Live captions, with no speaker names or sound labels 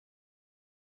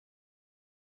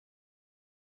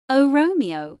O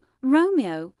Romeo,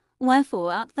 Romeo,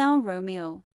 wherefore art thou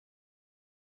Romeo?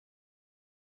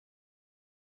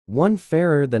 One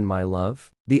fairer than my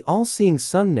love, the all-seeing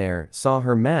sun ne'er saw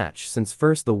her match since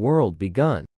first the world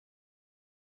begun.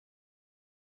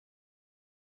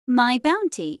 My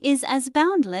bounty is as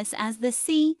boundless as the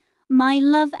sea, my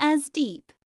love as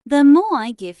deep. The more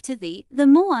I give to thee, the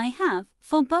more I have,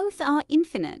 for both are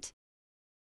infinite.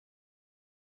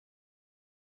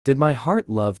 Did my heart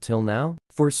love till now?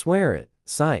 Forswear it,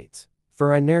 sight,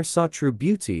 for I ne'er saw true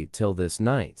beauty till this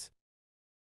night.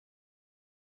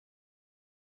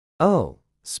 Oh,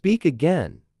 speak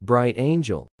again, bright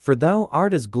angel, for thou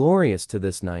art as glorious to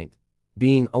this night,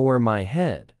 being o'er my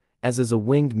head, as is a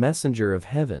winged messenger of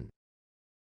heaven.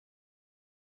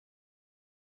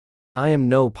 I am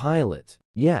no pilot,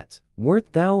 yet,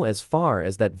 wert thou as far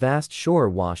as that vast shore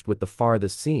washed with the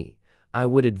farthest sea, I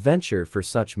would adventure for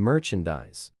such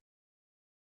merchandise.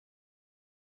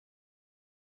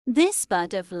 This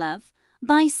bud of love,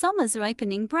 by summer's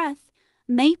ripening breath,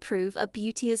 may prove a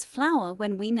beauteous flower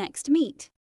when we next meet.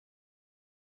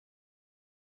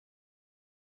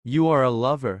 You are a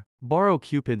lover, borrow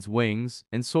Cupid's wings,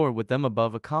 and soar with them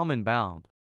above a common bound.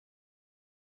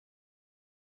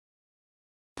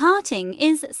 Parting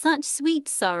is such sweet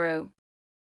sorrow.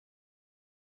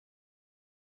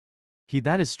 He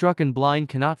that is strucken blind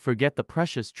cannot forget the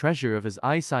precious treasure of his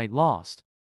eyesight lost.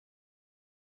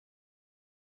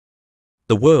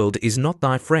 The world is not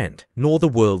thy friend, nor the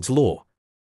world's law.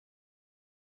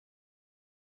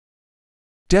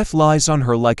 Death lies on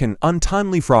her like an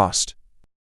untimely frost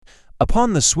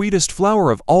upon the sweetest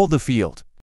flower of all the field.